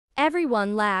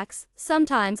Everyone lacks,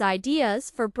 sometimes,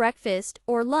 ideas for breakfast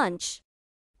or lunch.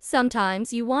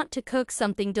 Sometimes you want to cook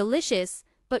something delicious,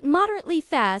 but moderately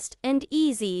fast and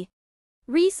easy.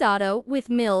 Risotto with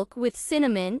milk with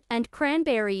cinnamon and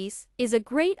cranberries is a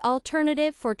great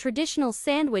alternative for traditional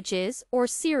sandwiches or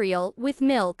cereal with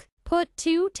milk. Put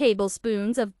 2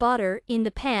 tablespoons of butter in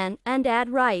the pan and add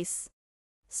rice.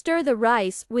 Stir the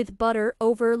rice with butter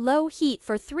over low heat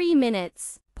for 3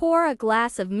 minutes. Pour a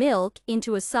glass of milk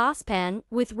into a saucepan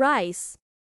with rice.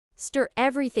 Stir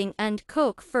everything and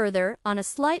cook further on a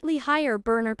slightly higher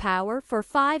burner power for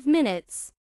 5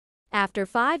 minutes. After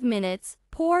 5 minutes,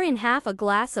 pour in half a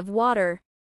glass of water.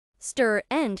 Stir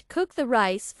and cook the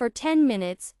rice for 10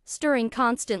 minutes, stirring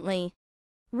constantly.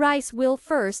 Rice will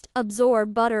first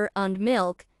absorb butter and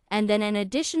milk, and then an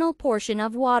additional portion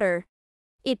of water.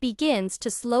 It begins to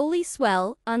slowly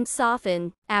swell and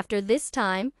soften. After this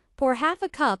time, pour half a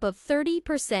cup of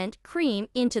 30% cream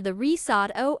into the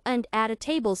risotto and add a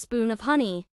tablespoon of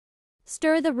honey.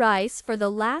 Stir the rice for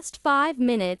the last 5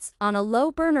 minutes on a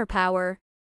low burner power.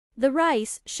 The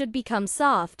rice should become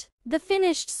soft. The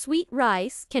finished sweet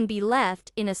rice can be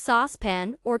left in a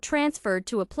saucepan or transferred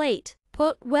to a plate.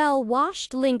 Put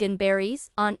well-washed lingonberries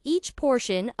on each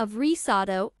portion of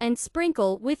risotto and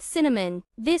sprinkle with cinnamon.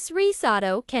 This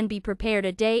risotto can be prepared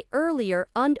a day earlier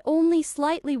and only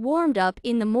slightly warmed up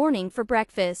in the morning for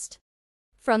breakfast.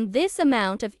 From this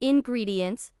amount of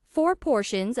ingredients, 4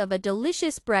 portions of a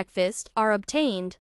delicious breakfast are obtained.